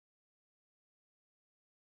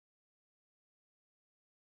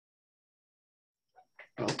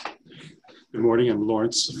Well, good morning. I'm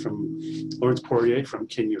Lawrence Poirier from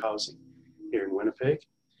Kinyu Housing here in Winnipeg.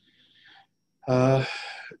 I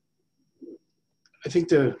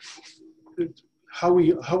think how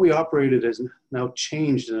we operated has now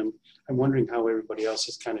changed, and I'm wondering how everybody else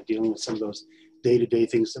is kind of dealing with some of those day-to-day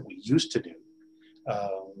things that we used to do,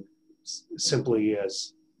 simply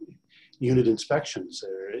as unit inspections.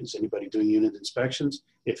 Is anybody doing unit inspections?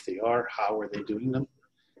 If they are, how are they doing them?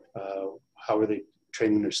 How are they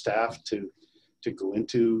training their staff to go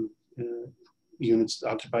into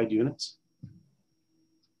occupied units?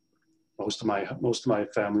 Most of my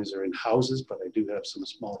families are in houses, but I do have some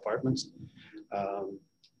small apartments.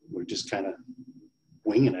 We're just kind of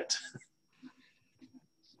winging it.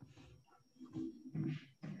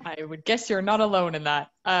 I would guess you're not alone in that.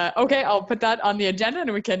 Okay, I'll put that on the agenda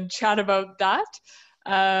and we can chat about that.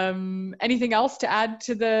 Anything else to add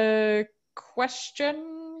to the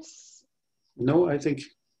questions? No, I think,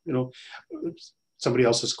 somebody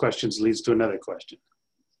else's questions leads to another question.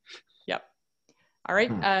 Yep. All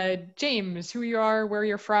right, James, who you are, where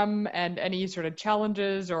you're from, and any sort of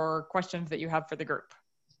challenges or questions that you have for the group.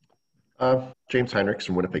 James Heinrichs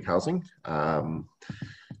from Winnipeg Housing.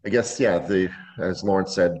 I guess, yeah, as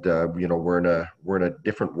Lawrence said, we're in a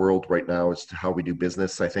different world right now as to how we do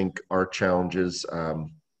business. I think our challenges,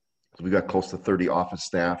 we've got close to 30 office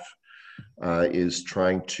staff, is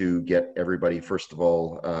trying to get everybody, first of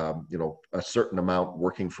all, a certain amount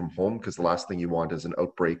working from home, because the last thing you want is an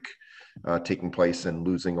outbreak taking place and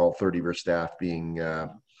losing all 30 of your staff being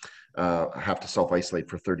have to self-isolate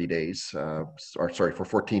for 30 days, for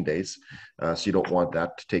 14 days. So you don't want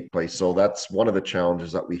that to take place. So that's one of the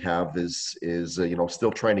challenges that we have is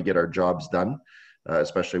still trying to get our jobs done,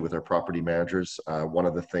 especially with our property managers. One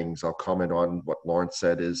of the things I'll comment on what Lawrence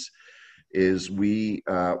said is we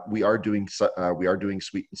are doing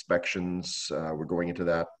suite inspections. We're going into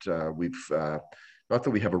that. Not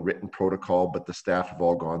that we have a written protocol, but the staff have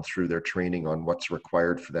all gone through their training on what's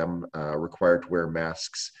required for them, required to wear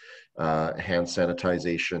masks, hand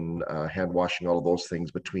sanitization, hand washing, all of those things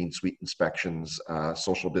between suite inspections,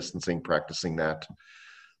 social distancing, practicing that.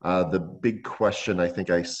 The big question, I think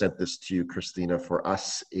I sent this to you, Christina, for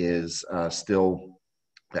us is still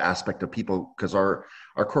the aspect of people, because our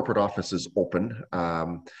corporate office is open.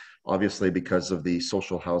 Obviously, because of the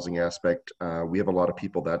social housing aspect, we have a lot of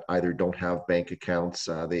people that either don't have bank accounts,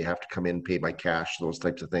 they have to come in, pay by cash, those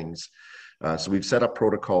types of things. So we've set up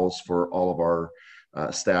protocols for all of our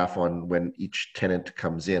staff on when each tenant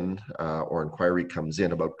comes in or inquiry comes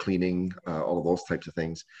in about cleaning, all of those types of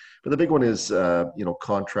things. But the big one is,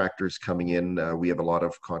 contractors coming in. We have a lot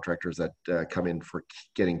of contractors that come in for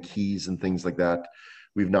getting keys and things like that.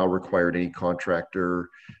 We've now required any contractor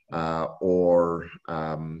or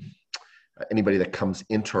anybody that comes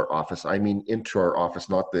into our office,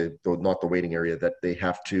 not the waiting area, that they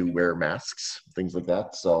have to wear masks, things like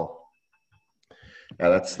that. So yeah,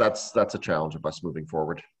 that's a challenge of us moving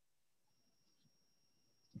forward.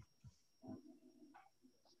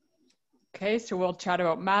 Okay, so we'll chat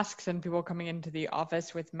about masks and people coming into the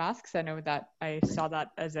office with masks. I know that I saw that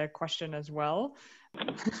as a question as well.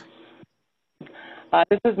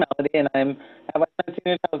 This is Melody, and I'm at Western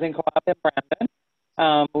Senior Housing Co-op in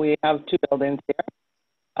Brandon. We have 2 buildings here.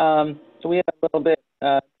 So we have a little bit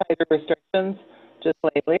tighter restrictions just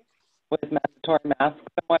lately with mandatory masks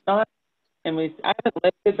and whatnot. And I haven't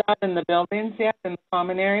lifted that in the buildings yet, in the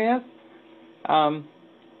common areas,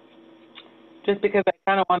 just because I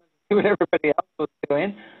kind of wanted to see what everybody else was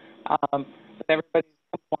doing. But everybody's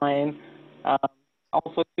complying.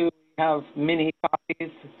 Also, too, we have mini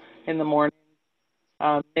coffees in the morning.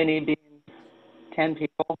 Many being 10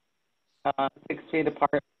 people, 6 feet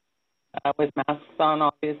apart, with masks on,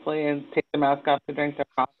 obviously, and take the mask off to drink their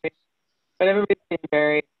coffee. But everybody's been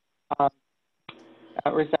very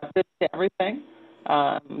receptive to everything.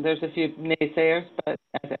 There's a few naysayers, but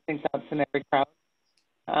I think that's in every crowd.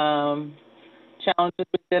 Challenges,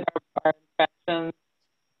 we did our inspections.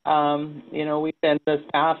 The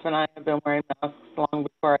staff and I have been wearing masks long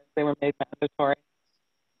before they were made mandatory.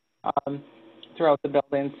 Throughout the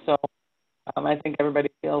building. So I think everybody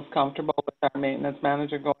feels comfortable with our maintenance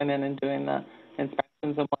manager going in and doing the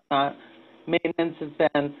inspections and whatnot. Maintenance has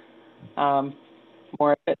been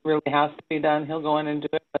more, if it really has to be done, he'll go in and do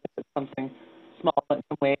it, but if it's something small that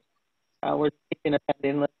can wait, we're keeping a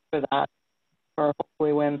pending list for that, for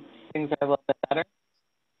hopefully when things are a little bit better.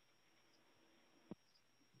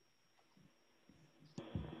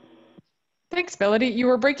 Thanks, Melody. You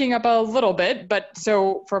were breaking up a little bit, but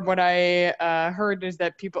so from what I heard is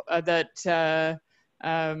that people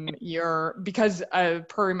because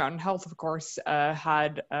Prairie Mountain Health, of course,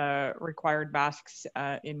 had required masks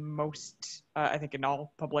in most, I think in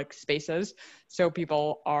all public spaces. So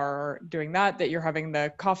people are doing that you're having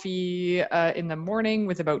the coffee in the morning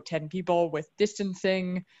with about 10 people with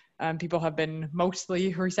distancing. People have been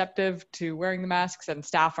mostly receptive to wearing the masks, and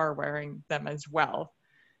staff are wearing them as well.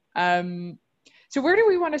 So where do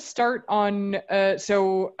we want to start on,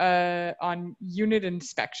 on unit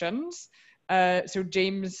inspections? So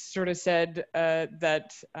James sort of said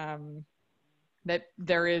that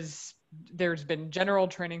there's been general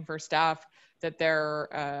training for staff that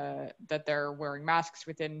they're wearing masks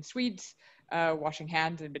within suites, washing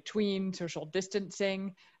hands in between, social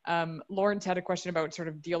distancing. Lawrence had a question about sort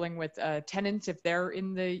of dealing with tenants if they're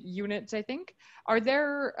in the units. I think are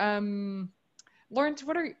there. Lawrence,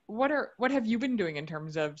 what have you been doing in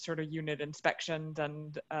terms of sort of unit inspections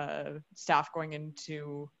and staff going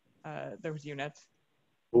into those units?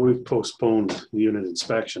 Well, we've postponed unit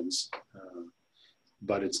inspections,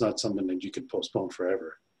 but it's not something that you could postpone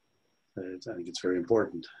forever. I think it's very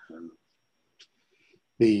important.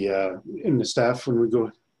 In the staff, when we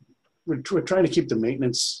go, we're trying to keep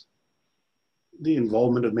the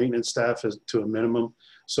involvement of maintenance staff to a minimum.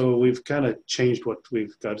 So we've kind of changed what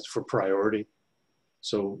we've got for priority.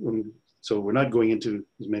 So we're not going into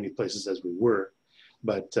as many places as we were,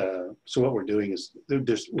 but so what we're doing is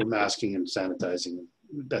we're masking and sanitizing.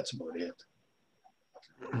 That's about it.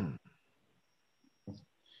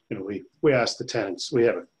 You know, we ask the tenants. We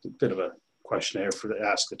have a bit of a questionnaire to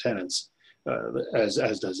ask the tenants,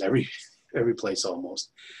 as does every place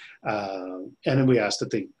almost. And then we ask that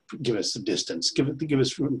they give us the distance, give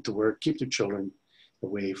us room to work, keep their children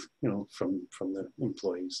away, from the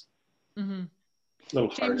employees. Mm-hmm. A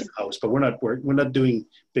little hard in the house, but we're not doing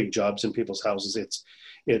big jobs in people's houses.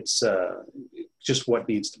 It's just what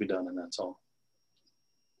needs to be done, and that's all.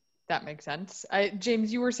 That makes sense.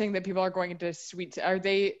 James, you were saying that people are going into suites. Are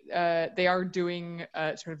they are doing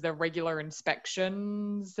sort of the regular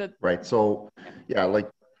inspections? Right. So, yeah, like,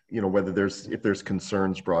 whether if there's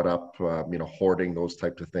concerns brought up, hoarding, those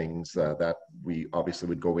types of things, that we obviously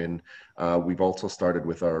would go in. We've also started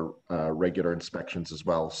with our regular inspections as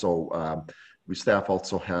well. So we staff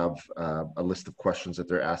also have a list of questions that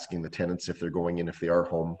they're asking the tenants if they're going in, if they are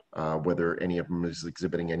home, whether any of them is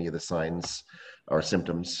exhibiting any of the signs or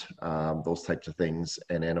symptoms, those types of things.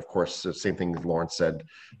 And then, of course, the same thing as Lawrence said,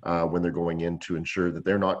 when they're going in, to ensure that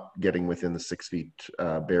they're not getting within the 6 feet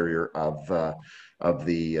barrier of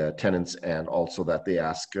the tenants, and also that they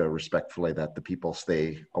ask respectfully that the people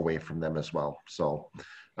stay away from them as well. So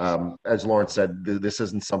as Lawrence said, this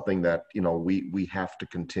isn't something that, we have to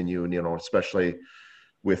continue, and, especially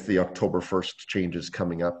with the October 1st changes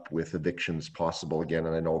coming up with evictions possible again.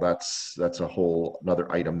 And I know that's a whole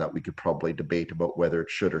another item that we could probably debate about whether it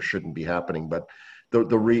should or shouldn't be happening. But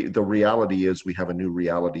the reality is we have a new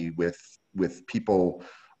reality with people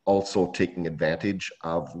also taking advantage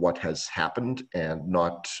of what has happened and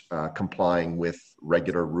not complying with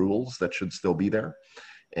regular rules that should still be there.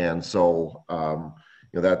 And so,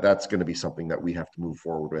 that's going to be something that we have to move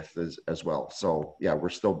forward with as well. So yeah, we're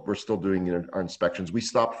still doing our inspections. We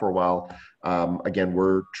stopped for a while. Again,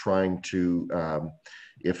 we're trying to,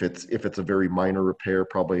 if it's a very minor repair,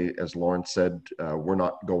 probably as Lawrence said, we're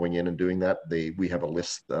not going in and doing that. We have a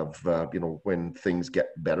list of, when things get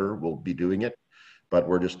better, we'll be doing it. But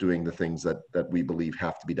we're just doing the things that we believe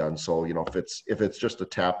have to be done. So, if it's just a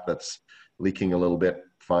tap that's leaking a little bit,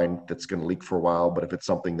 fine, that's going to leak for a while. But if it's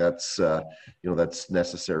something that's, that's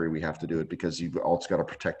necessary, we have to do it, because you've also got to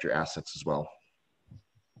protect your assets as well.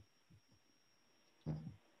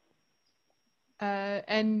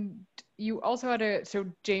 And you also had so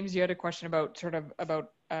James, you had a question about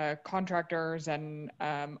contractors and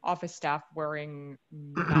office staff wearing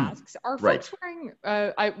masks. Are right. folks wearing?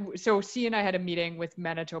 So C and I had a meeting with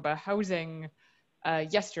Manitoba Housing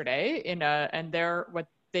yesterday and what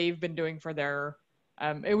they've been doing for their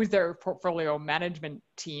it was their portfolio management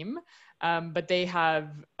team. But they have,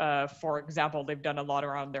 for example, they've done a lot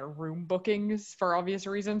around their room bookings for obvious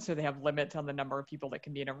reasons. So they have limits on the number of people that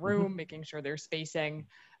can be in a room, mm-hmm. making sure they're spacing.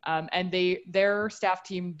 And their staff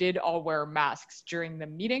team did all wear masks during the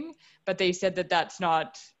meeting, but they said that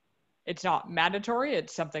it's not mandatory.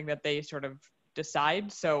 It's something that they sort of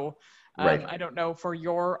decide. So right. I don't know, for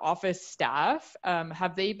your office staff, are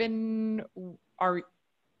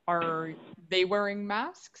they wearing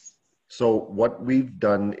masks? So what we've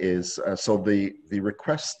done is, so the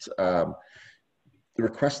request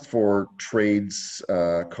for trades,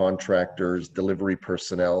 contractors, delivery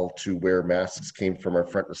personnel to wear masks came from our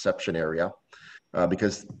front reception area.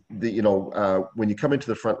 because when you come into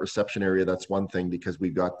the front reception area, that's one thing because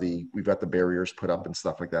we've got the barriers put up and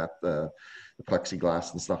stuff like that, the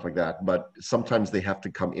plexiglass and stuff like that. But sometimes they have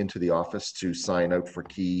to come into the office to sign out for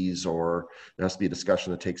keys, or there has to be a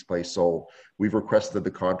discussion that takes place. So we've requested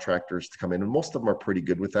the contractors to come in, and most of them are pretty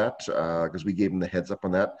good with that because we gave them the heads up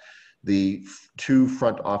on that. The 2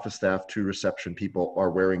 front office staff, 2 reception people are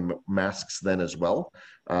wearing masks then as well.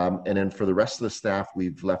 And then for the rest of the staff,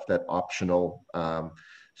 we've left that optional.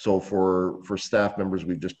 So for staff members,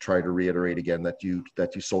 we've just tried to reiterate again that you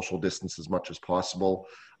social distance as much as possible.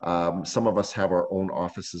 Some of us have our own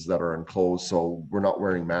offices that are enclosed, so we're not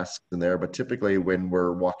wearing masks in there. But typically when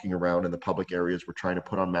we're walking around in the public areas, we're trying to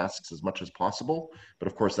put on masks as much as possible. But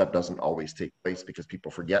of course, that doesn't always take place because people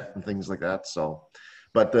forget and things like that. So.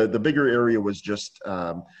 But the bigger area was just,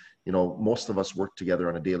 most of us work together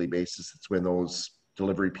on a daily basis. It's when those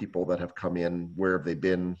delivery people that have come in, where have they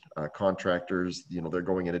been, contractors, they're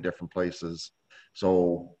going into different places.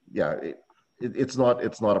 So yeah, it's not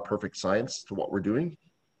a perfect science to what we're doing.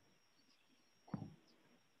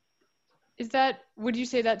 Would you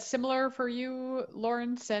say that's similar for you,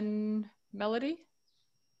 Lawrence and Melody?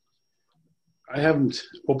 I haven't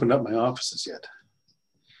opened up my offices yet.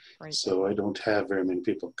 Right. So I don't have very many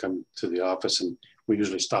people come to the office, and we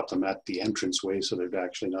usually stop them at the entranceway so they're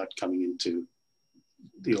actually not coming into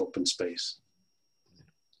the open space.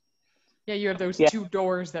 Yeah, you have those 2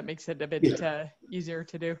 doors that makes it a bit easier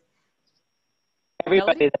to do.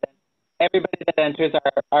 Everybody that enters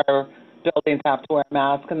our buildings have to wear a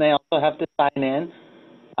mask, and they also have to sign in.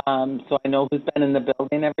 So I know who's been in the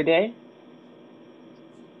building every day.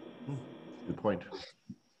 Good point.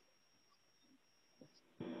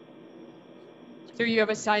 So you have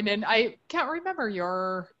a sign in. I can't remember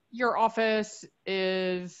your office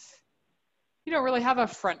is, you don't really have a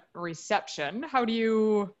front reception. How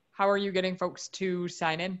are you getting folks to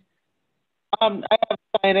sign in? I have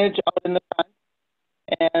signage out in the front,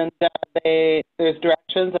 and there's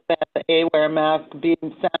directions that they have to A, wear a mask, B,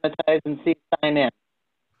 sanitize, and C, sign in.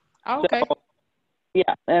 Oh, okay. So,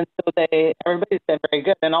 yeah, and so everybody's been very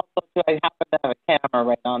good. And also, too, I happen to have a camera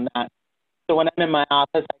right on that. So when I'm in my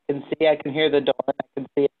office, I can hear the door, and I can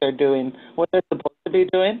see if they're doing what they're supposed to be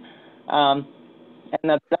doing. And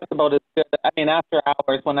that's about as good. I mean, after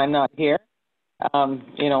hours when I'm not here, whether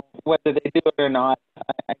they do it or not,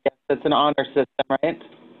 I guess it's an honor system, right?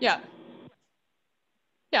 Yeah.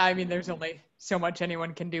 Yeah, I mean, there's only so much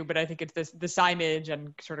anyone can do, but I think it's the signage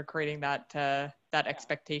and sort of creating that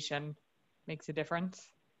expectation makes a difference.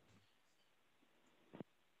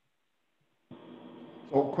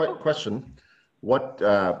 So, quick question: what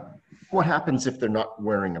happens if they're not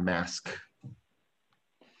wearing a mask?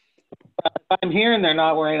 If I'm here and they're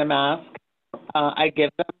not wearing a mask, I give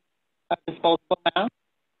them a disposable mask.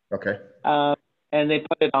 Okay. And they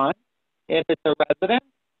put it on. If it's a resident,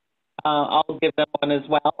 I'll give them one as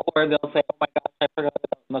well, or they'll say, "Oh my gosh, I forgot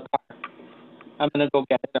it in the car. I'm going to go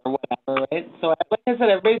get it," or whatever, right? So, like I said,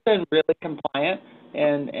 everybody's been really compliant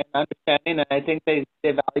and understanding, and I think they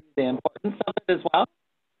value the importance of it as well.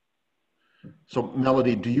 So,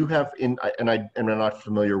 Melody, do you have I'm not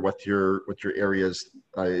familiar what your areas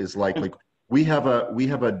is like. Like we have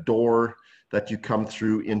a door that you come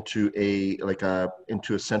through into a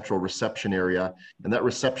central reception area, and that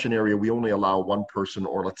reception area we only allow one person,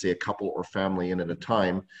 or let's say a couple or family in at a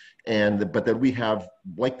time. But then we have,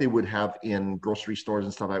 like they would have in grocery stores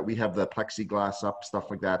and stuff like that, we have the plexiglass up, stuff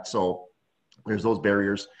like that. So there's those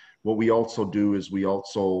barriers. What we also do is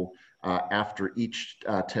after each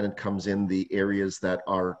tenant comes in, the areas that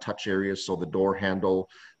are touch areas, so the door handle,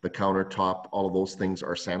 the countertop, all of those things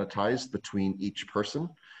are sanitized between each person.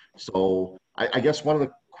 So I guess one of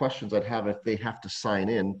the questions I'd have, if they have to sign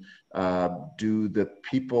in, do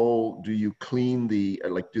you clean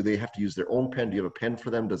do they have to use their own pen? Do you have a pen for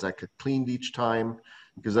them? Does that get cleaned each time?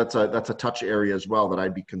 Because that's a touch area as well that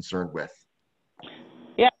I'd be concerned with.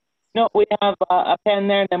 Yeah, no, we have a pen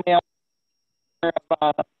there, and then we have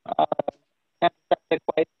antiseptic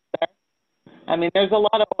wipes there. I mean, there's a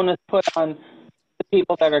lot of onus put on the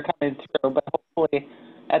people that are coming through, but hopefully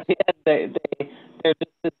at the end they're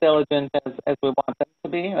just as diligent as we want them to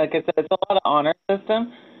be. Like I said, it's a lot of honor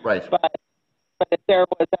system. Right. But if there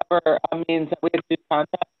was ever a means that we could do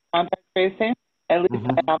contact tracing, at least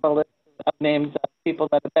I have a list of names of people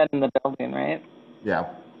that have been in the building, right?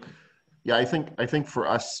 Yeah. Yeah, I think for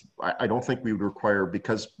us, I don't think we would require,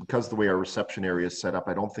 because the way our reception area is set up,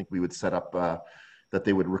 I don't think we would set up that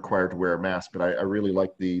they would require to wear a mask. But I really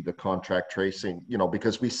like the contract tracing,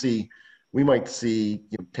 because we see we might see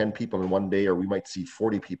 10 people in one day, or we might see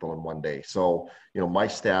 40 people in one day. So, my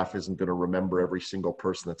staff isn't going to remember every single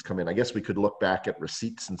person that's come in. I guess we could look back at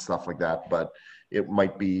receipts and stuff like that, but it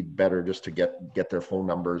might be better just to get their phone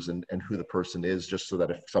numbers and who the person is, just so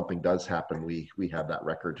that if something does happen, we have that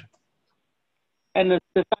record. And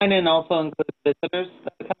the sign-in also includes visitors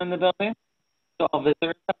that come in the building. So all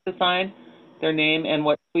visitors have to sign their name and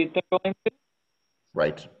what suite they're going to.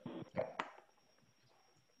 Right.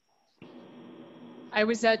 I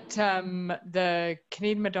was at the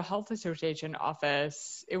Canadian Mental Health Association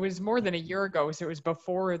office. It was more than a year ago, so it was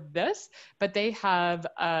before this, but they have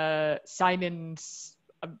a sign-in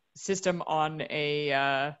system on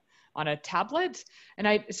a tablet, and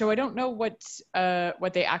I don't know what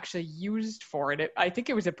they actually used for it. I think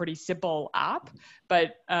it was a pretty simple app,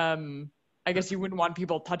 but I guess you wouldn't want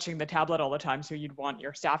people touching the tablet all the time, so you'd want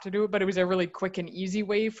your staff to do it. But it was a really quick and easy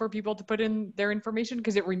way for people to put in their information,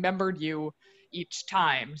 because it remembered you each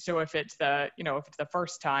time. So if it's the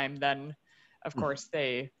first time, then of course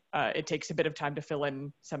it takes a bit of time to fill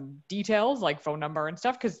in some details like phone number and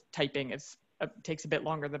stuff, because typing takes a bit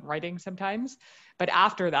longer than writing sometimes. But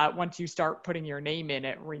after that, once you start putting your name in,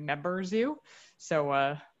 it remembers you.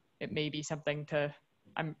 So it may be something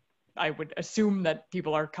I would assume that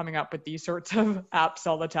people are coming up with these sorts of apps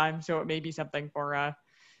all the time. So it may be something for,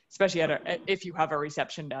 especially if you have a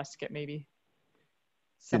reception desk, it may be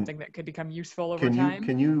something that could become useful over time.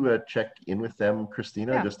 Can you check in with them,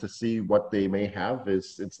 Christina, just to see what they may have,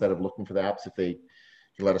 instead of looking for the apps, if they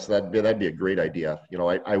let us, that'd be a great idea.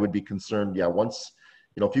 I would be concerned, once,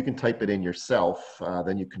 if you can type it in yourself,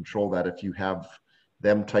 then you control that. If you have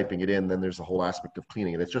them typing it in, then there's a whole aspect of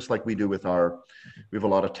cleaning it. It's just like we do with we have a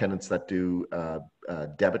lot of tenants that do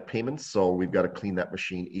debit payments. So we've got to clean that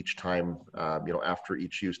machine each time, after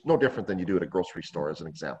each use. No different than you do at a grocery store, as an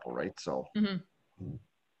example, right? So. Mm-hmm.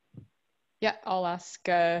 Yeah, I'll ask.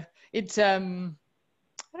 It's I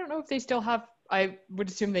don't know if they still have. I would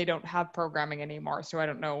assume they don't have programming anymore, so I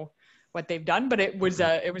don't know what they've done. But it was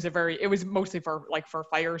mostly for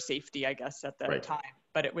fire safety, I guess, at the time.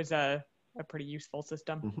 But it was a pretty useful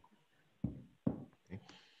system. Mm-hmm.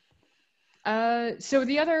 So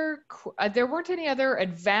there weren't any other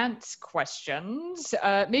advanced questions.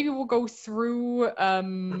 Maybe we'll go through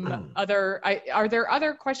are there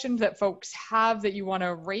other questions that folks have that you want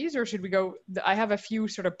to raise, or should we go? I have a few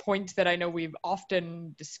sort of points that I know we've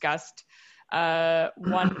often discussed.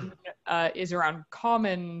 One is around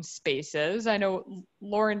common spaces. I know,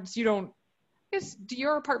 Lawrence, do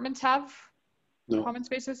your apartments have common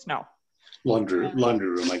spaces? No. Laundry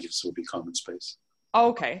room, I guess, would be common space.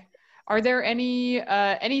 Okay. Are there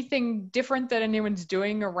anything different that anyone's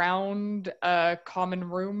doing around common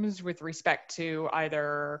rooms with respect to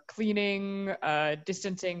either cleaning,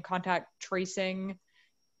 distancing, contact tracing,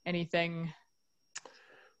 anything?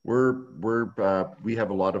 We have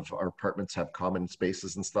a lot of our apartments have common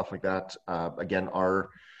spaces and stuff like that. Again, our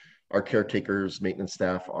caretakers, maintenance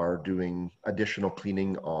staff are doing additional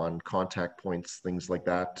cleaning on contact points, things like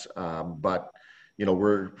that. But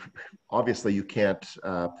we're obviously, you can't,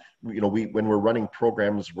 when we're running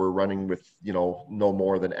programs, we're running with, no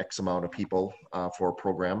more than X amount of people for a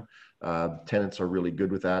program. Tenants are really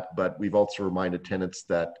good with that, but we've also reminded tenants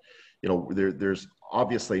that, there's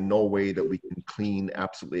obviously no way that we can clean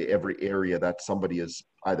absolutely every area that somebody is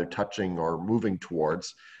either touching or moving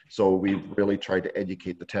towards. So we've really tried to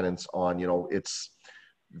educate the tenants on,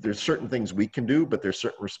 there's certain things we can do, but there's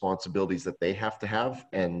certain responsibilities that they have to have.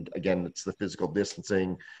 And again, it's the physical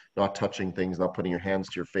distancing, not touching things, not putting your hands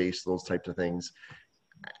to your face, those types of things.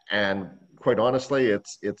 And quite honestly,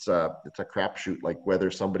 it's a crapshoot, like whether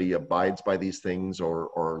somebody abides by these things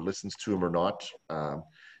or listens to them or not.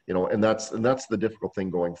 And that's the difficult thing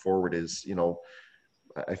going forward is,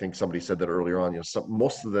 I think somebody said that earlier on,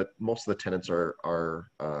 most of the tenants are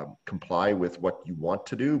comply with what you want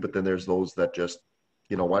to do, but then there's those that just,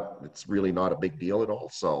 it's really not a big deal at all.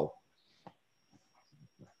 So.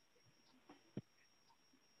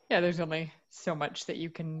 Yeah, there's only so much that you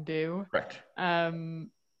can do. Correct.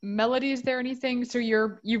 Melody, is there anything? So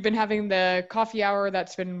you've been having the coffee hour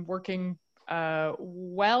that's been working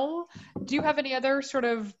well. Do you have any other sort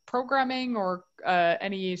of programming or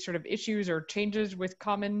any sort of issues or changes with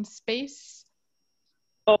common space?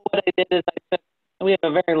 So what I did is we have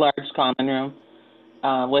a very large common room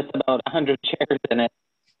with about 100 chairs in it.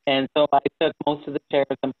 And so I took most of the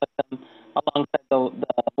chairs and put them alongside the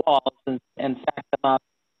walls and stacked them up,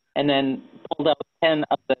 and then pulled out 10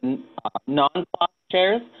 of the non-cloth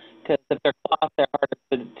chairs, because if they're cloth, they're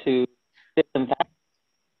harder to disinfect.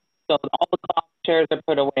 So all the cloth chairs are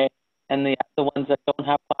put away, and the ones that don't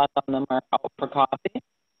have cloth on them are out for coffee.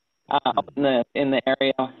 out in the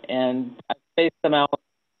area, and I spaced them out,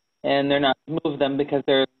 and they're not moved them because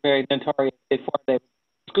they're very notorious before they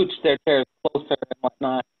scooch their chairs closer and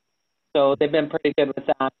whatnot. So they've been pretty good with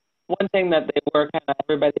that. One thing that they were kind of,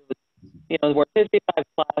 everybody was, we're 55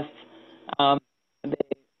 plus. They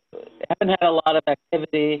haven't had a lot of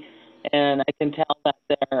activity, and I can tell that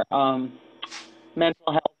their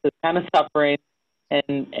mental health is kind of suffering,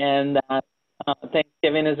 and that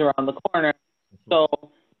Thanksgiving is around the corner. So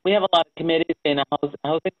we have a lot of committees in a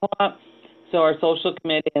housing co-op. So our social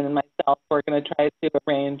committee and myself, we're going to try to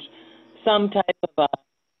arrange some type of a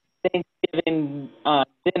Thanksgiving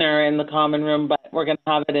dinner in the common room, but we're going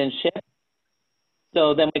to have it in shifts.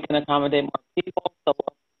 So then we can accommodate more people. So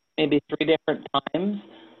maybe 3 different times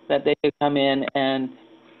that they could come in and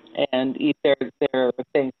eat their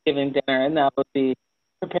Thanksgiving dinner, and that would be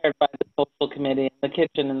prepared by the social committee in the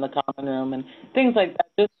kitchen in the common room and things like that,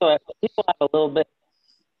 just so people have a little bit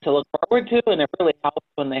to look forward to, and it really helps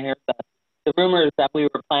when they hear the rumors that we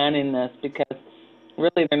were planning this, because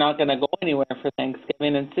really they're not going to go anywhere for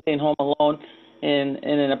Thanksgiving, and sitting home alone in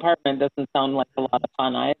an apartment doesn't sound like a lot of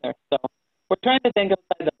fun either. So we're trying to think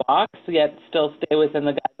outside the box, yet still stay within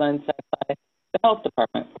the guidelines set by the health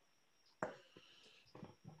department.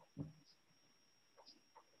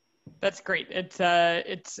 That's great.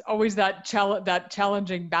 It's always that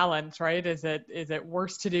challenging balance, right? Is it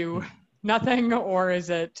worse to do nothing, or is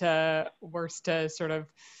it worse to sort of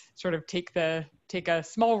take a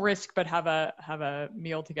small risk but have a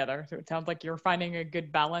meal together? So it sounds like you're finding a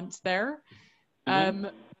good balance there. Mm-hmm.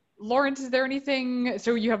 Lawrence, is there anything?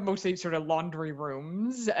 So you have mostly sort of laundry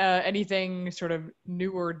rooms. Anything sort of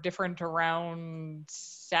new or different around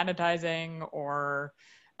sanitizing or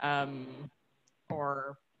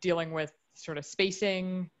dealing with sort of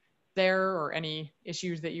spacing there, or any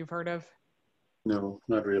issues that you've heard of? No,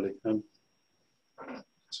 not really.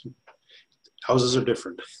 Houses are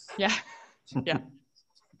different. Yeah. Yeah.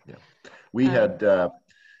 Yeah. We had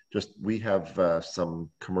we have some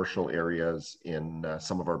commercial areas in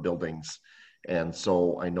some of our buildings. And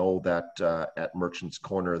so I know that at Merchants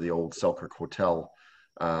Corner, the old Selkirk Hotel,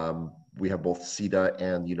 we have both CETA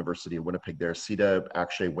and University of Winnipeg there. CETA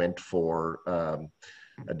actually went for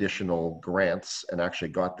additional grants and actually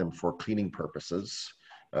got them for cleaning purposes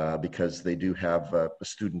because they do have a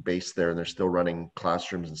student base there, and they're still running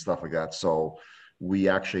classrooms and stuff like that. So we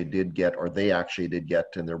actually did get, or they actually did get,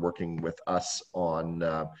 and they're working with us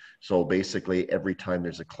on, so basically every time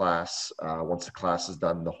there's a class, once the class is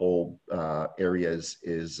done, the whole area is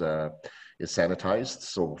sanitized.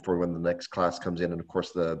 So for when the next class comes in, and of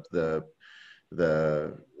course the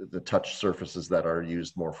touch surfaces that are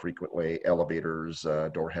used more frequently, elevators,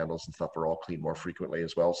 door handles and stuff, are all cleaned more frequently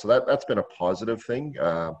as well. So that's been a positive thing.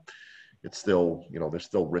 It's still, there's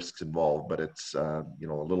still risks involved, but it's, a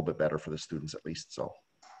little bit better for the students at least. So.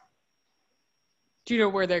 Do you know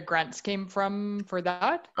where the grants came from for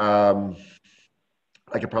that? I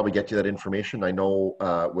could probably get you that information. I know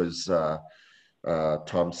it was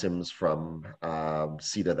Tom Sims from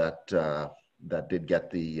CETA that did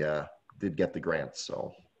get the grants.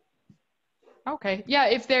 So. Okay. Yeah.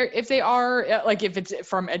 If they are like, if it's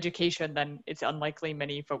from education, then it's unlikely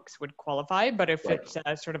many folks would qualify. But if it's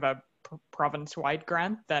sort of a province-wide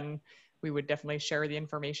grant, then we would definitely share the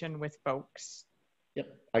information with folks. Yep.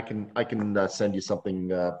 I can send you something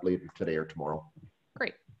later today or tomorrow.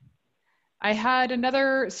 Great. I had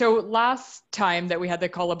so last time that we had the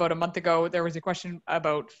call about a month ago, there was a question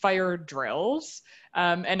about fire drills.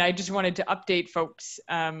 And I just wanted to update folks.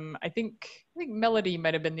 I think Melody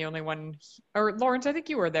might have been the only one, or Lawrence, I think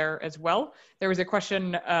you were there as well. There was a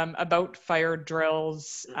question about fire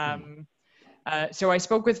drills. So I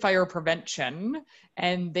spoke with fire prevention,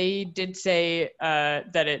 and they did say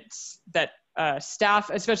that staff,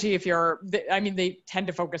 especially if they tend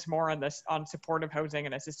to focus more on supportive housing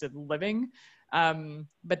and assisted living.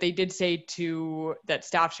 But they did say that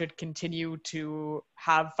staff should continue to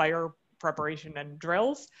have fire preparation and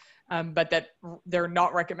drills, but that they're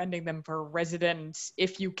not recommending them for residents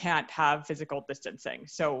if you can't have physical distancing.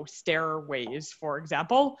 So stairways, for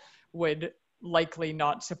example, would likely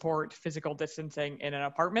not support physical distancing in an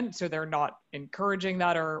apartment. So they're not encouraging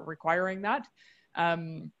that or requiring that.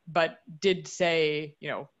 But did say,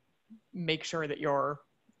 make sure that you're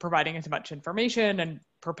providing as much information and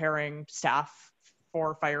preparing staff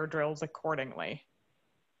for fire drills accordingly.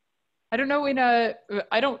 I don't know,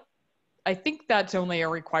 I think that's only a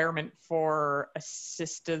requirement for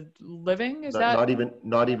assisted living. Is that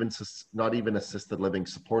not even assisted living,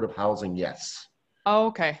 supportive housing? Yes. Oh,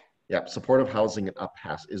 okay. Yeah, supportive housing and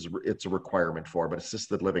it's a requirement for, but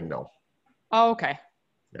assisted living, no. Oh, okay.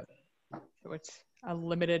 Yeah. So it's a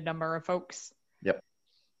limited number of folks. Yep.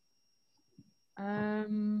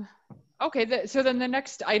 Okay, so then the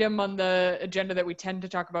next item on the agenda that we tend to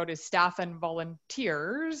talk about is staff and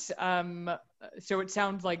volunteers. So it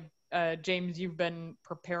sounds like, James, you've been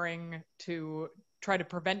preparing to try to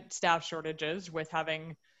prevent staff shortages with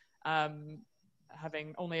having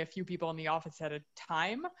only a few people in the office at a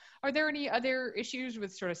time. Are there any other issues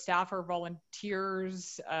with sort of staff or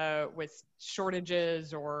volunteers with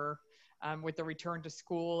shortages or with the return to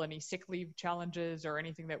school, any sick leave challenges or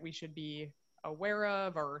anything that we should be aware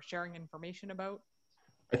of or sharing information about?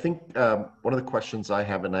 I think one of the questions I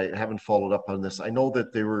have, and I haven't followed up on this, I know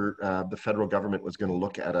that they were the federal government was going to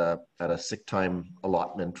look at a sick time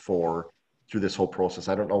allotment through this whole process.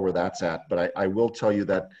 I don't know where that's at, but I will tell you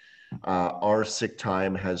that our sick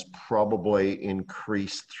time has probably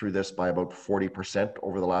increased through this by about 40%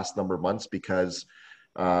 over the last number of months because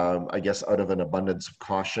I guess out of an abundance of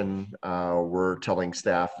caution, we're telling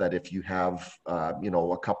staff that if you have,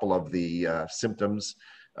 a couple of the symptoms,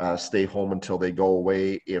 stay home until they go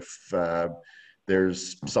away. If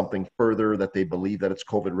there's something further that they believe that it's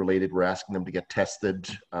COVID related, we're asking them to get tested,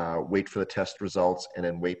 wait for the test results, and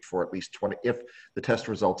then wait for at least 20, if the test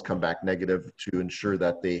results come back negative, to ensure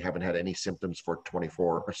that they haven't had any symptoms for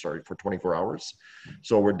 24 hours.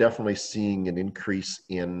 So we're definitely seeing an increase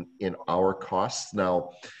in our costs. Now,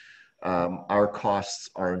 our costs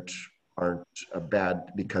aren't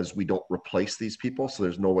bad because we don't replace these people, so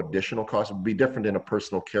there's no additional cost. It would be different in a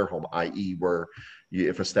personal care home, i.e. where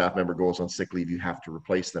if a staff member goes on sick leave, you have to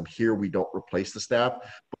replace them. Here we don't replace the staff,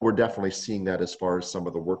 but we're definitely seeing that as far as some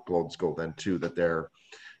of the workloads go then too, that they're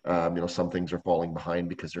some things are falling behind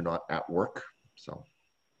because they're not at work. So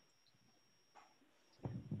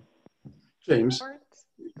James,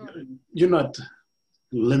 you're not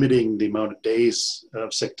limiting the amount of days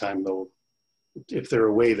of sick time though. If they're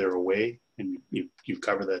away, and you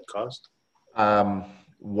cover that cost.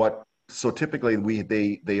 So typically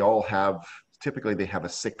they have a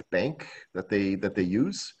sick bank that they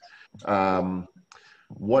use.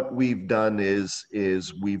 What we've done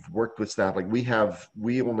is we've worked with staff. Like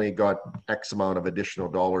we only got X amount of additional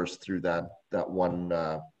dollars through that one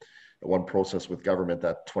process with government,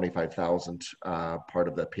 that 25,000 part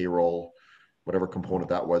of that payroll, whatever component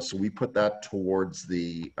that was. So we put that towards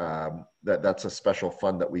that's a special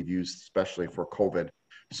fund that we've used especially for COVID.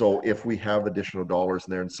 So if we have additional dollars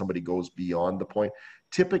in there and somebody goes beyond the point,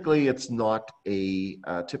 typically it's not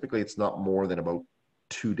more than about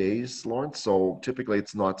 2 days, Lawrence. So typically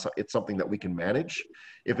it's something that we can manage.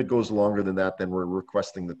 If it goes longer than that, then we're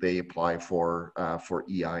requesting that they apply for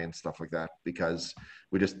EI and stuff like that, because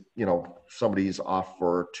we just, somebody's off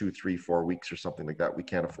for 2, 3, 4 weeks or something like that. We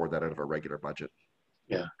can't afford that out of our regular budget.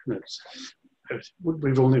 Yeah,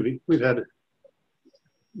 we've had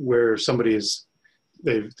where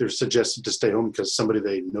they're suggested to stay home because somebody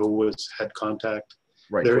they know had contact.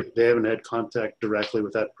 Right. They haven't had contact directly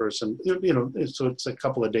with that person. So it's a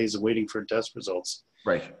couple of days of waiting for test results.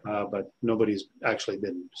 Right. But nobody's actually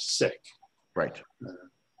been sick. Right.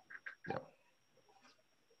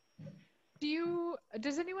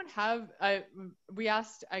 Does anyone have, we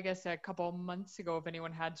asked, I guess, a couple months ago if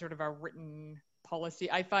anyone had sort of a written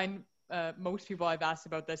policy. I find most people I've asked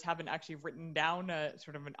about this haven't actually written down a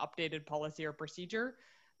sort of an updated policy or procedure,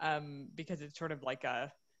 because it's sort of like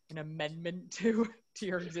an amendment to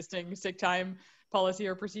your existing sick time policy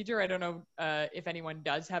or procedure. I don't know if anyone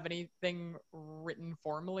does have anything written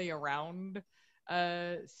formally around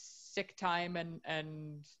sick time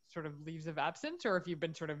and sort of leaves of absence, or if you've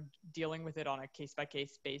been sort of dealing with it on a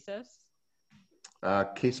case-by-case basis.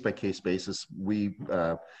 Case-by-case basis. We,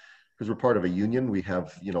 because we're part of a union, we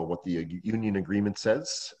have, what the union agreement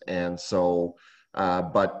says. And so,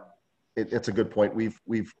 but it's a good point.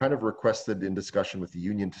 We've kind of requested in discussion with the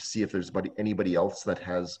union to see if there's anybody else that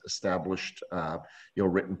has established,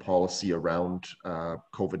 written policy around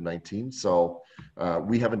COVID-19. So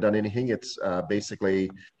we haven't done anything. It's basically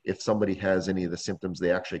if somebody has any of the symptoms,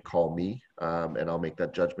 they actually call me, and I'll make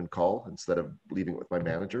that judgment call instead of leaving it with my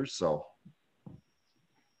managers. So.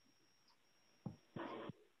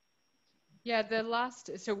 Yeah,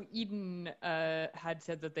 so Eden had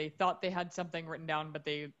said that they thought they had something written down, but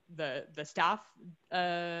the staff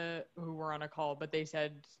who were on a call, but they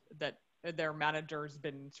said that their manager's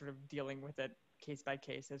been sort of dealing with it case by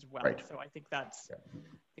case as well. Right. So I think that's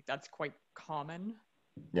quite common.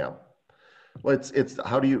 Yeah. Well, it's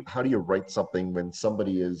how do you write something when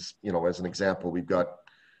somebody is, as an example, we've got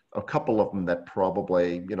a couple of them that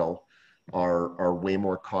probably, are way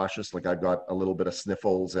more cautious. Like I've got a little bit of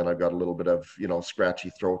sniffles and I've got a little bit of, you know, scratchy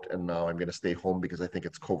throat, and now I'm going to stay home because I think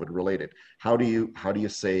it's COVID related. How do you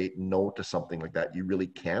say no to something like that? You really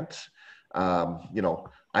can't. You know,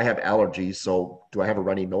 I have allergies, so do I have a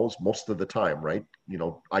runny nose? Most of the time, right? You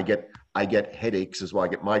know, I get headaches as well. I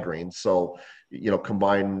get migraines. So, you know,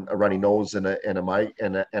 combine a runny nose and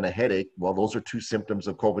a headache. Well, those are two symptoms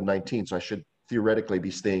of COVID-19. So I should theoretically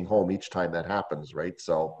be staying home each time that happens, right?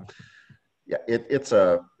 So yeah, it's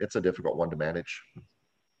a difficult one to manage.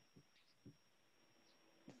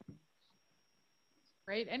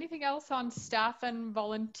 Great. Anything else on staff and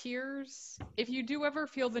volunteers? If you do ever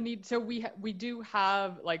feel the need, so we do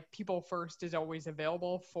have, like, People First is always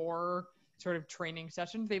available for sort of training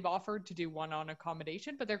sessions. They've offered to do one on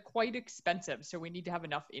accommodation, but they're quite expensive. So we need to have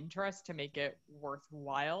enough interest to make it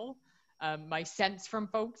worthwhile. My sense from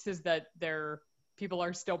folks is that people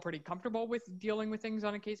are still pretty comfortable with dealing with things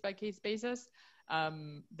on a case-by-case basis.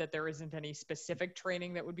 That there isn't any specific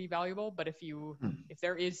training that would be valuable, but if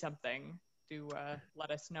there is something, do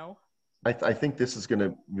let us know. I think this is going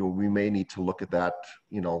to, you know, we may need to look at that,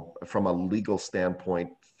 you know, from a legal standpoint,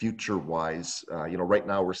 future wise. You know, right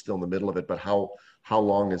now we're still in the middle of it, but how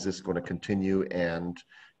long is this going to continue? And,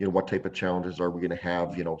 you know, what type of challenges are we going to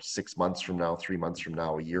have, you know, 6 months from now, 3 months from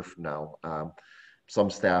now, a year from now? Some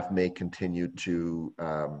staff may continue to,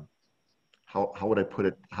 how would I put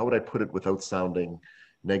it? How would I put it without sounding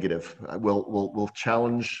negative? We'll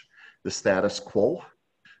challenge the status quo.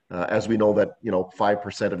 As we know that, you know,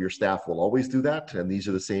 5% of your staff will always do that. And these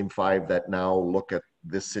are the same 5 that now look at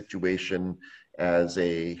this situation as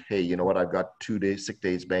a, hey, you know what, I've got 2 days, sick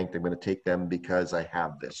days banked. I'm going to take them because I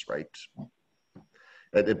have this, right?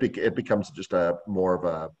 It becomes just more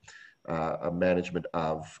of a management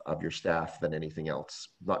of your staff than anything else.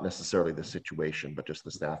 Not necessarily the situation, but just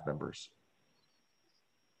the staff members.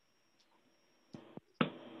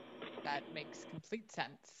 That makes complete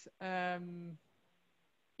sense.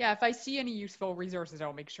 Yeah, if I see any useful resources,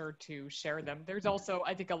 I'll make sure to share them. There's also,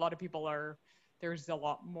 I think a lot of people there's a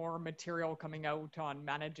lot more material coming out on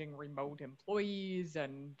managing remote employees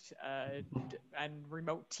and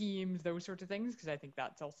remote teams, those sorts of things, because I think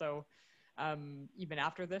that's also, even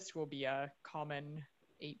after this, will be a common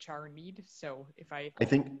HR need. So I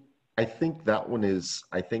think that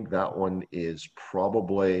one is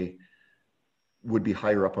probably would be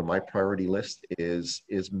higher up on my priority list is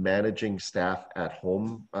managing staff at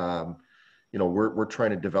home. You know, we're trying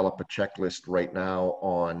to develop a checklist right now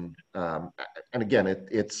on, and again,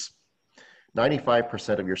 it's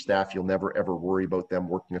 95% of your staff, you'll never ever worry about them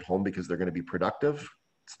working at home because they're going to be productive.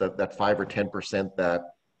 It's that 5 or 10% that,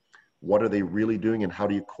 what are they really doing and how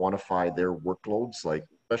do you quantify their workloads? Like,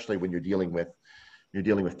 especially when you're dealing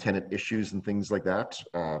with tenant issues and things like that.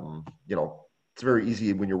 You know, it's very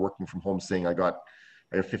easy when you're working from home saying I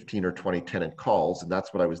have 15 or 20 tenant calls and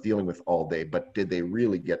that's what I was dealing with all day, but did they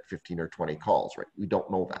really get 15 or 20 calls, right? We don't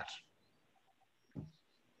know that.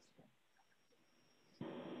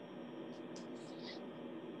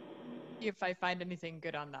 if I find anything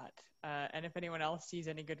good on that. And if anyone else sees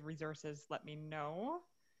any good resources, let me know.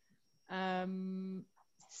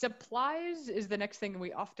 Supplies is the next thing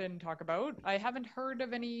we often talk about. I haven't heard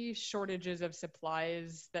of any shortages of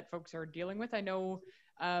supplies that folks are dealing with. I know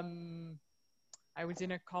I was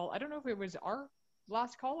in a call, I don't know if it was our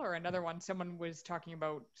last call or another one, someone was talking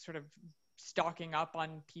about sort of stocking up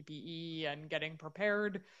on PPE and getting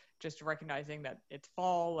prepared, just recognizing that it's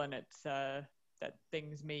fall and it's that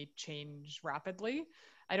things may change rapidly.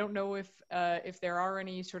 I don't know if there are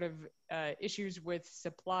any sort of issues with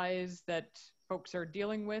supplies that folks are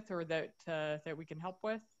dealing with or that we can help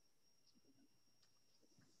with.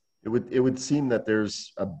 It would seem that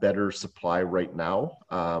there's a better supply right now.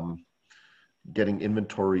 Getting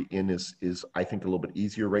inventory in is I think a little bit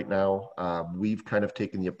easier right now. We've kind of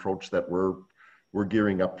taken the approach that we're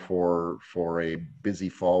gearing up for a busy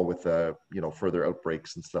fall with you know, further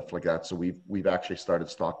outbreaks and stuff like that. So we've actually started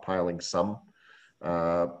stockpiling some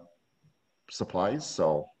supplies.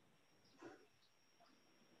 So,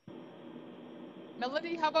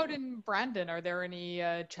 Melody, how about in Brandon? Are there any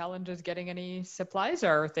challenges getting any supplies,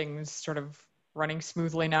 or are things sort of running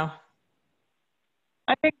smoothly now?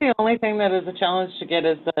 I think the only thing that is a challenge to get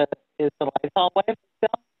is the Lysol wipes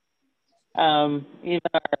still. Even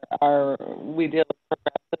we deal with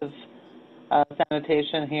progressive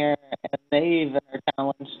sanitation here, and they even are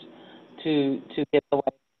challenged to get the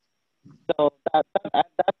wipes. So that's I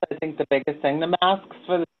think the biggest thing. The masks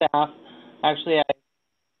for the staff, actually, I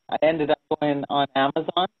ended up going on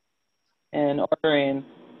Amazon and ordering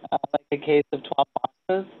like a case of 12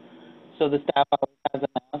 boxes, so the staff always has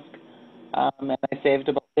a mask, and I saved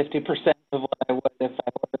about 50%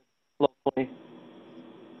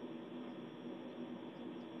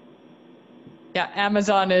 Yeah,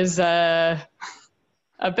 Amazon is a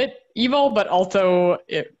bit evil, but also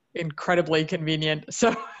incredibly convenient.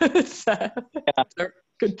 So it's a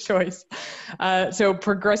good choice. So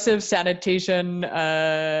progressive sanitation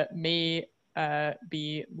may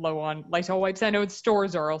be low on Lysol wipes. I know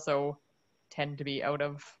stores are also tend to be out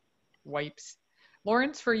of wipes.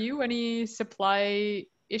 Lawrence, for you, any supply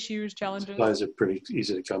issues, challenges? Supplies are pretty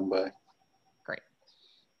easy to come by. Great.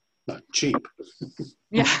 Not cheap.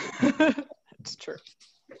 Yeah, that's true.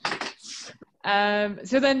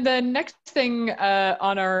 So then the next thing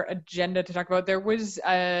on our agenda to talk about, there was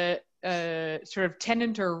sort of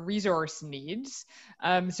tenant or resource needs.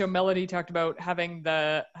 So Melody talked about having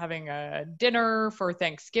a dinner for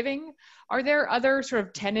Thanksgiving. Are there other sort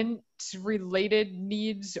of tenant related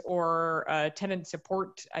needs or tenant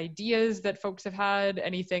support ideas that folks have had?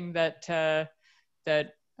 Anything that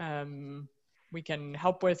we can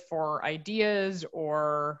help with for ideas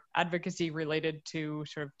or advocacy related to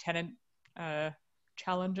sort of tenant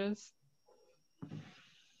challenges?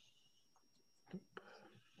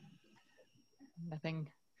 Nothing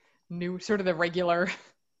new, sort of the regular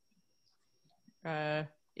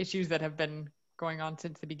issues that have been going on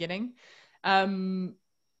since the beginning.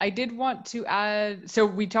 I did want to add, so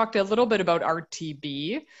we talked a little bit about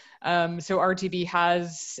RTB. So RTB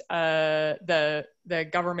has, the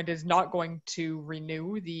government is not going to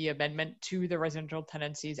renew the amendment to the Residential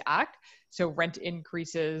Tenancies Act. So rent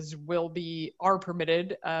increases are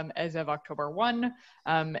permitted as of October 1,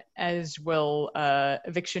 as will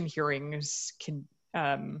eviction hearings can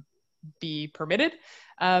be permitted.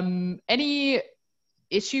 Any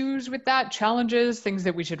issues with that, challenges, things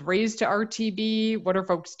that we should raise to RTB? What are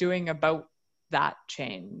folks doing about that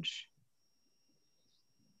change?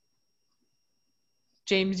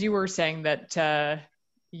 James, you were saying that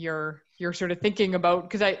you're sort of thinking about,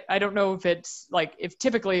 because I don't know if it's like, if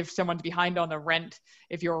typically if someone's behind on the rent,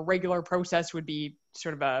 if your regular process would be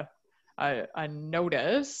sort of a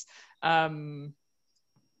notice. Are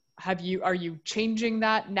you changing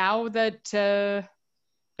that now that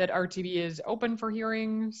that RTB is open for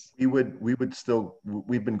hearings?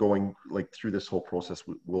 We've been going like through this whole process.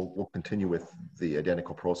 We'll continue with the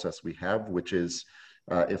identical process we have, which is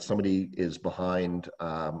if somebody is behind,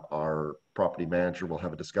 our property manager will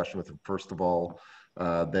have a discussion with them first of all.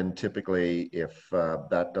 Then typically if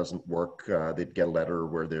that doesn't work, they'd get a letter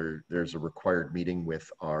where there's a required meeting with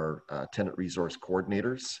our tenant resource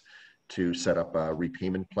coordinators to set up a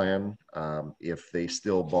repayment plan. If they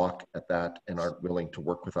still balk at that and aren't willing to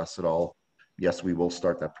work with us at all, yes, we will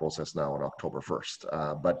start that process now on October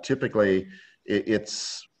 1st. But typically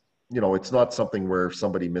it's not something where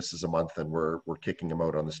somebody misses a month and we're kicking them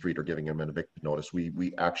out on the street or giving them an eviction notice.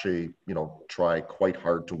 We actually, try quite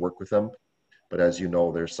hard to work with them. But as you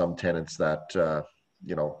know, there's some tenants that,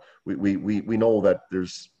 we know that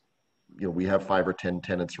there's, we have 5 or 10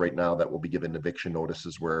 tenants right now that will be given eviction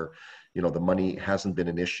notices where, the money hasn't been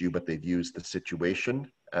an issue, but they've used the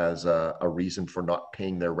situation as a reason for not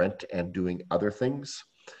paying their rent and doing other things.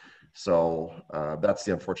 So that's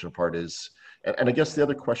the unfortunate part is, and I guess the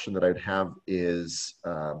other question that I'd have is,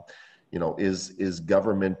 is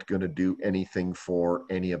government going to do anything for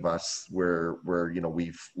any of us where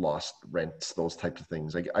we've lost rents, those types of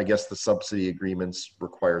things? I guess the subsidy agreements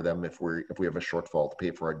require them if we have a shortfall to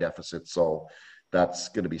pay for our deficit. So that's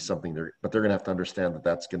going to be something but they're going to have to understand that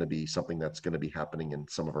that's going to be something that's going to be happening in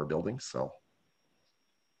some of our buildings. So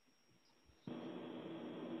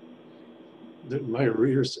my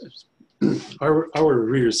arrears, our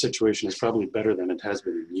arrears situation is probably better than it has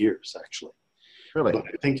been in years, actually. Really? But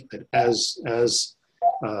I think that as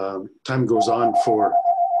time goes on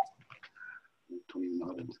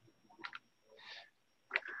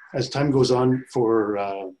as time goes on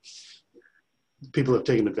for people have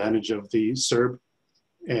taken advantage of the CERB,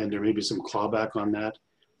 and there may be some clawback on that.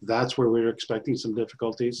 That's where we're expecting some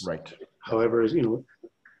difficulties. Right. However,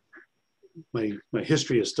 my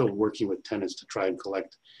history is still working with tenants to try and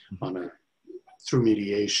collect through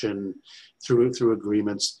mediation, through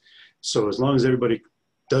agreements. So as long as everybody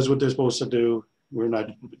does what they're supposed to do,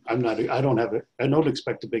 I don't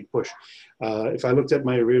expect a big push. If I looked at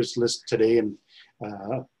my arrears list today and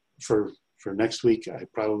for next week, I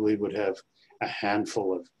probably would have a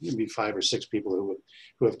handful of maybe 5 or 6 people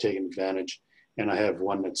who have taken advantage. And I have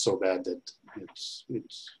one that's so bad that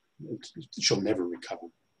she'll never recover.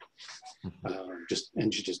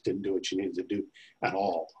 And she just didn't do what she needed to do at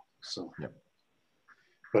all. So, yeah.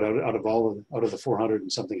 But out of the 400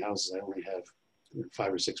 and something houses, I only have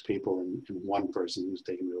 5 or 6 people and one person who's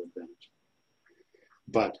taken real advantage.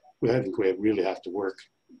 But I think we really have to work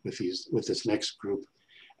with this next group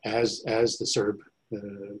as the CERB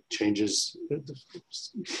changes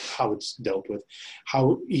how it's dealt with,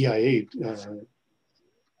 how EIA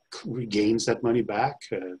regains that money back.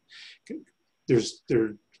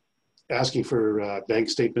 They're asking for bank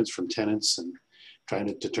statements from tenants and trying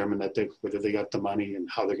to determine that whether they got the money and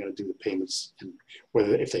how they're going to do the payments, and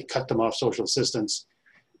whether if they cut them off social assistance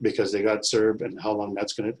because they got served, and how long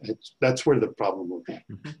that's going to, that's where the problem will be.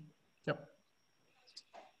 Mm-hmm. Yep.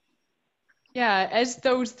 Yeah, as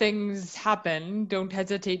those things happen, don't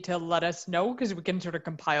hesitate to let us know, because we can sort of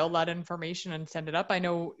compile that information and send it up. I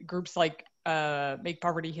know groups like Make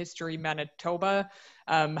Poverty History Manitoba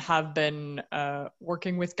have been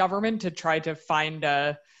working with government to try to find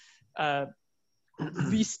a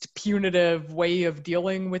least punitive way of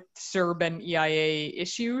dealing with CERB and EIA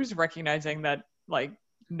issues, recognizing that like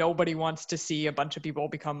nobody wants to see a bunch of people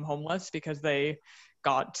become homeless because they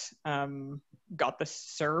got the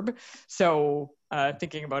CERB. So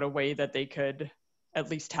thinking about a way that they could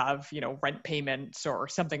at least have, you know, rent payments or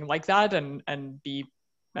something like that, and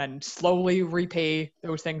slowly repay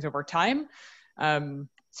those things over time.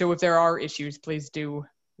 So if there are issues, please do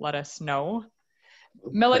let us know.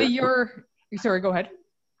 Melody, sorry, go ahead.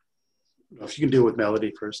 If you can deal with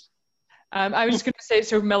Melody first. I was just going to say,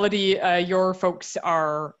 so Melody, your folks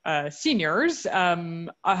are seniors.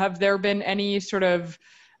 Have there been any sort of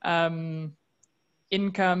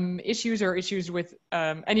income issues or issues with,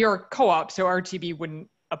 and you're a co-op, so RTB wouldn't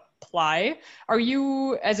apply. Are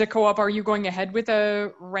you, as a co-op, are you going ahead with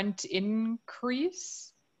a rent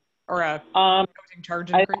increase or a housing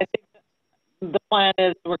charge increase? I think the plan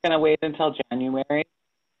is we're going to wait until January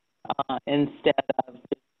instead of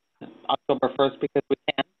October 1st because we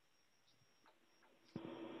can.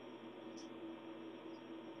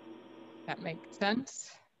 That makes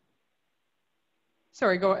sense.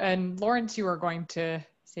 Sorry, go, and Lawrence, you are going to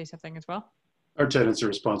say something as well. Our tenants are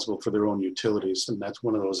responsible for their own utilities, and that's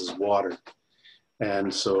one of those is water.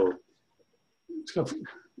 And so,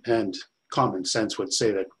 and common sense would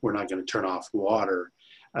say that we're not going to turn off water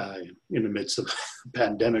in the midst of a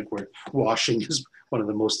pandemic where washing is one of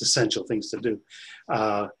the most essential things to do.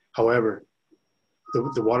 However,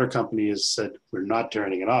 the water company has said we're not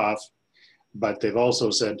turning it off, but they've also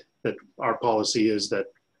said that our policy is that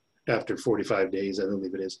after 45 days, I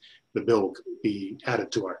believe it is, the bill will be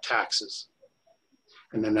added to our taxes.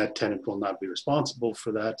 And then that tenant will not be responsible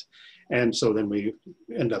for that. And so then we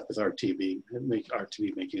end up with RTB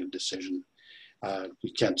making a decision.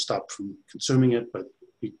 We can't stop from consuming it, but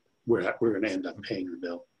we're going to end up paying the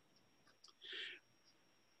bill.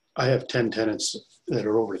 I have 10 tenants that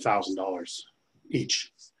are over $1,000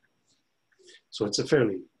 each. So it's a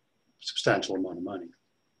fairly substantial amount of money.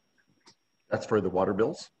 That's for the water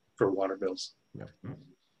bills? For water bills. Yeah.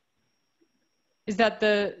 Is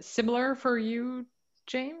that similar for you,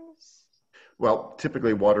 James? Well,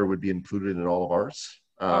 typically water would be included in all of ours,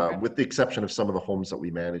 Okay. with the exception of some of the homes that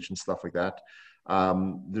we manage and stuff like that.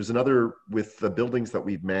 There's another, with the buildings that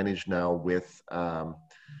we've managed now with,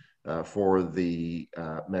 for the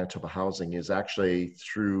Manitoba Housing, is actually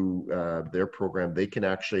through their program, they can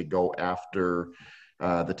actually go after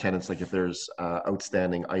the tenants, like if there's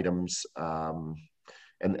outstanding items,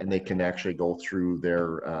 and they can actually go through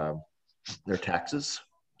their taxes.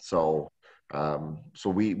 So so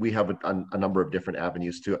we have a number of different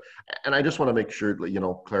avenues to it. And I just want to make sure,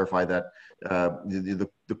 clarify that the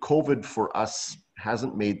COVID for us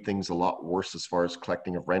hasn't made things a lot worse as far as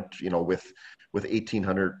collecting of rent. With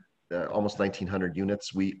 1,800, almost 1,900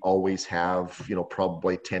 units, we always have,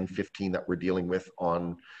 probably 10, 15 that we're dealing with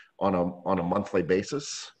on a monthly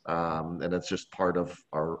basis, and it's just part of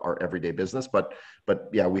our everyday business. But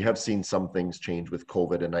yeah, we have seen some things change with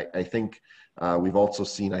COVID, and I think we've also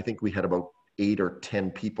seen, I think we had about 8 or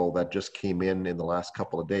 10 people that just came in the last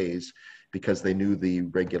couple of days because they knew the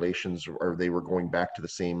regulations, or they were going back to the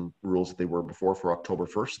same rules that they were before for October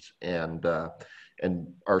 1st, and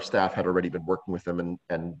our staff had already been working with them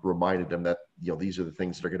and reminded them that, these are the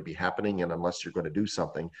things that are going to be happening, and unless you're going to do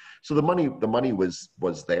something. So the money was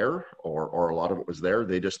there, or a lot of it was there.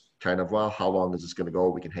 They just kind of, well, how long is this going to go?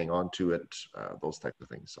 We can hang on to it, those types of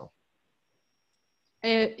things. So.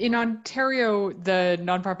 In Ontario, the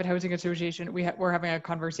Nonprofit Housing Association, we're having a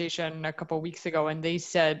conversation a couple of weeks ago, and they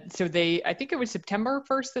said, so I think it was September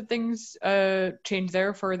 1st that things changed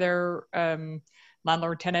there for their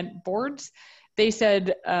landlord-tenant boards. They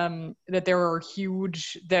said that there were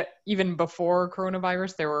that even before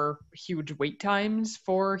coronavirus, there were huge wait times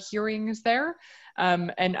for hearings there.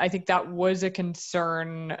 And I think that was a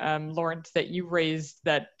concern, Lawrence, that you raised,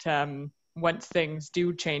 that once things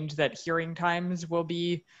do change, that hearing times will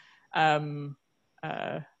be very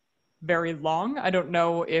long. I don't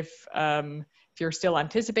know if you're still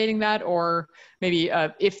anticipating that, or maybe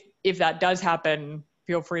if that does happen,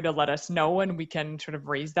 feel free to let us know and we can sort of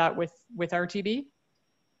raise that with RTB.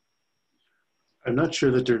 I'm not sure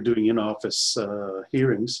that they're doing in-office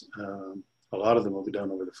hearings. A lot of them will be done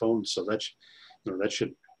over the phone, so that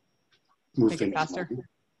should move Make it things faster.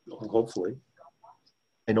 along, hopefully.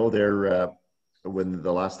 I know they're when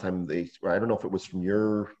the last time I don't know if it was from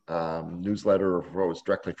your newsletter or if it was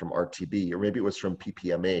directly from RTB, or maybe it was from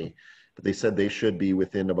PPMA, but they said they should be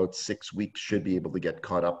within about 6 weeks, should be able to get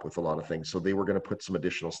caught up with a lot of things. So they were going to put some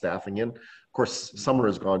additional staffing in. Of course, summer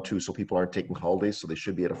is gone too, so people aren't taking holidays, so they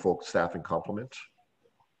should be at a full staffing complement.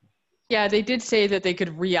 Yeah, they did say that they could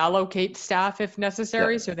reallocate staff if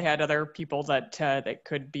necessary. Yeah. So they had other people that that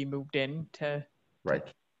could be moved in to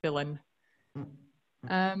fill in.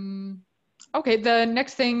 Okay, the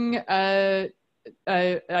next thing I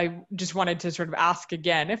just wanted to sort of ask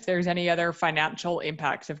again if there's any other financial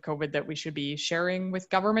impacts of COVID that we should be sharing with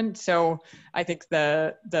government. So I think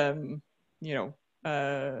James,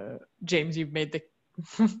 you've made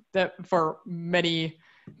that for many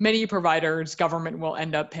providers, government will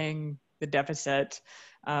end up paying the deficit.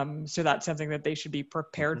 So that's something that they should be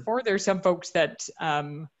prepared for. There's some folks that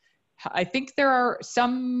I think there are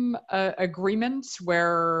some agreements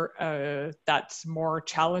where that's more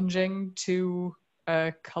challenging to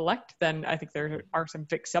collect than I think there are some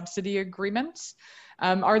fixed subsidy agreements.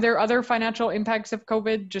 Are there other financial impacts of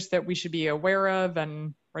COVID just that we should be aware of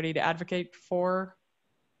and ready to advocate for?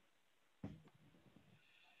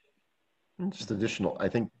 Just additional, I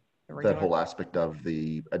think that whole aspect of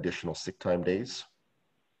the additional sick time days.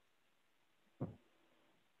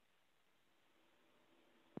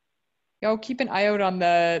 I'll keep an eye out on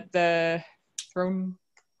the throne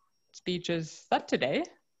speeches. Is that today?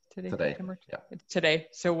 Today. Yeah. It's today.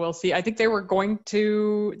 So we'll see. I think they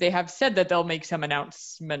have said that they'll make some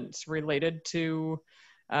announcements related to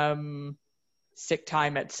sick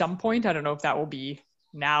time at some point. I don't know if that will be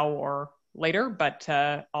now or later, but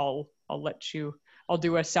I'll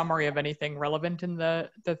do a summary of anything relevant in the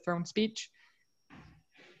throne speech.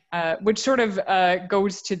 Which sort of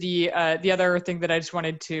goes to the other thing that I just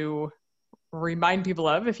wanted to remind people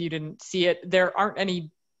of, if you didn't see it. There aren't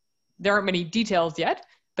many details yet,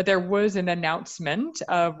 but there was an announcement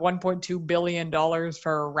of $1.2 billion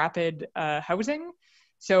for rapid housing.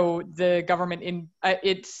 So the government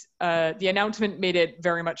the announcement made it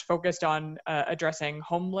very much focused on addressing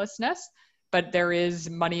homelessness, but there is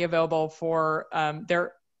money available for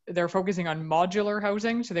they're focusing on modular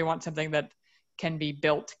housing. So they want something that can be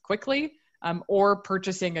built quickly, or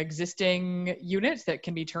purchasing existing units that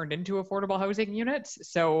can be turned into affordable housing units.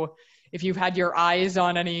 So if you've had your eyes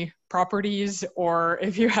on any properties, or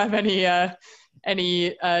if you have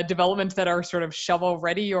any developments that are sort of shovel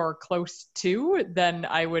ready or close to, then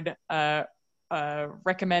I would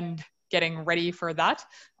recommend getting ready for that.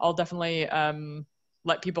 I'll definitely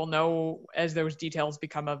let people know as those details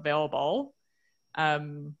become available.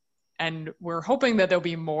 And we're hoping that there'll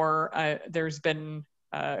be more. There's been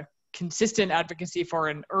consistent advocacy for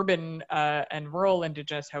an urban and rural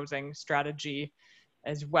Indigenous housing strategy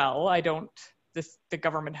as well. The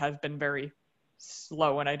government has been very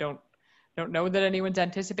slow, and I don't know that anyone's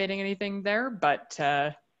anticipating anything there, but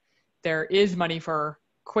there is money for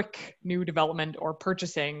quick new development or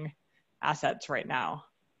purchasing assets right now.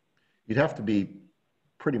 You'd have to be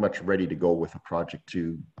pretty much ready to go with a project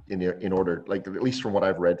in order, like, at least from what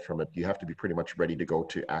I've read from it, you have to be pretty much ready to go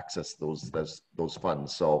to access those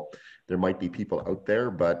funds. So there might be people out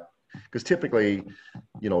there, but because typically,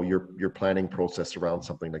 your planning process around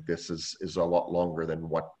something like this is a lot longer than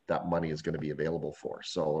what that money is going to be available for.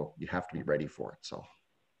 So you have to be ready for it. So.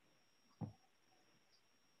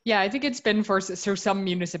 Yeah, I think it's been so some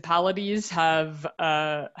municipalities have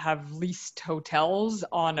leased hotels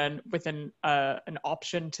with an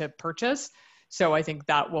option to purchase. So I think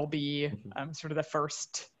that will be sort of the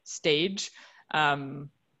first stage, and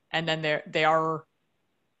then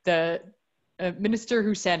the Minister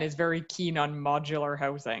Hussein is very keen on modular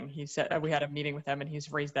housing. He said we had a meeting with him, and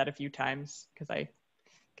he's raised that a few times because I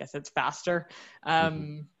guess it's faster.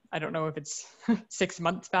 I don't know if it's 6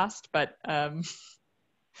 months fast, but.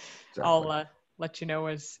 Exactly. I'll let you know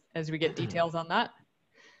as we get details on that.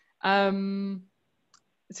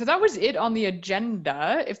 So that was it on the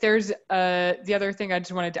agenda. If there's the other thing I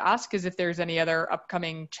just wanted to ask is if there's any other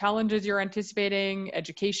upcoming challenges you're anticipating,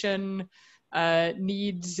 education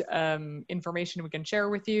needs, information we can share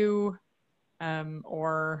with you,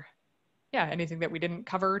 or anything that we didn't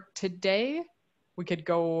cover today. We could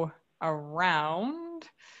go around.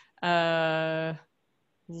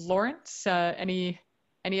 Lawrence,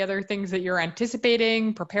 any other things that you're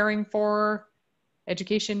anticipating, preparing for,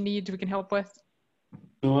 education needs we can help with?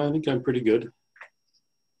 No, I think I'm pretty good.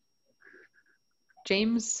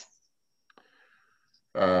 James?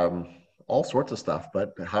 All sorts of stuff,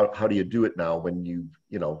 but how do you do it now when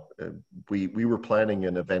we were planning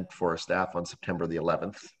an event for our staff on September the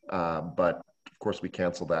 11th, but of course we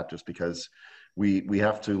canceled that just because we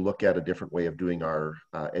have to look at a different way of doing our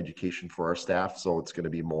education for our staff. So it's going to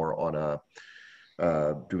be more on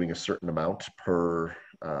doing a certain amount per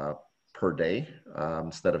day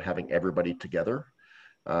instead of having everybody together.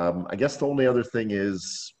 I guess the only other thing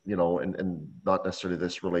is, and not necessarily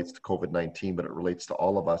this relates to COVID-19, but it relates to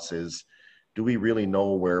all of us is, do we really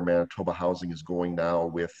know where Manitoba Housing is going now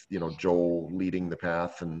with, Joe leading the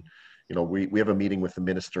path? And, we have a meeting with the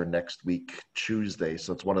minister next week, Tuesday.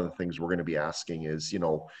 So it's one of the things we're going to be asking is,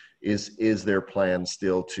 is their plan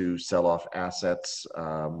still to sell off assets?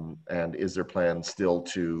 And is their plan still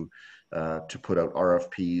to put out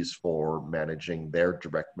RFPs for managing their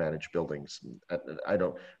direct managed buildings? I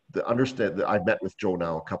don't understand that. I've met with Joe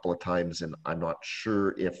now a couple of times, and I'm not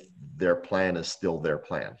sure if their plan is still their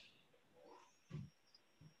plan.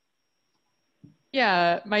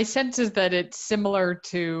 Yeah, my sense is that it's similar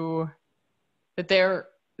to that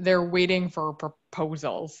they're waiting for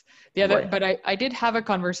proposals. Right. But I did have a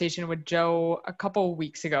conversation with Joe a couple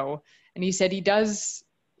weeks ago, and he said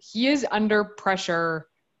he is under pressure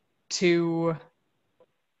to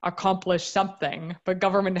accomplish something, but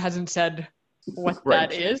government hasn't said what Right.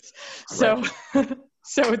 that is. So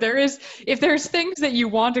so if there's things that you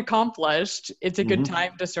want accomplished, it's a good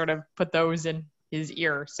time to sort of put those in his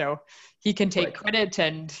ear so he can take credit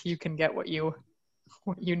and you can get what you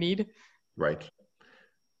need. Right.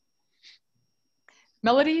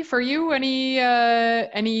 Melody, for you,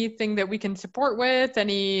 anything that we can support with?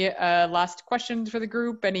 Any last questions for the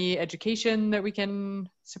group? Any education that we can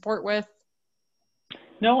support with?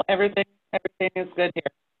 No, everything is good here.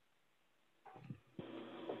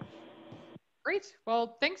 Great.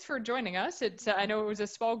 Well, thanks for joining us. I know it was a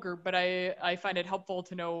small group, but I find it helpful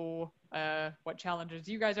to know what challenges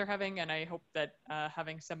you guys are having, and I hope that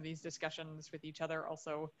having some of these discussions with each other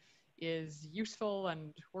also is useful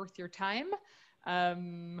and worth your time.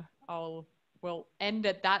 We'll end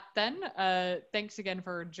at that then. Thanks again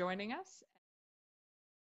for joining us.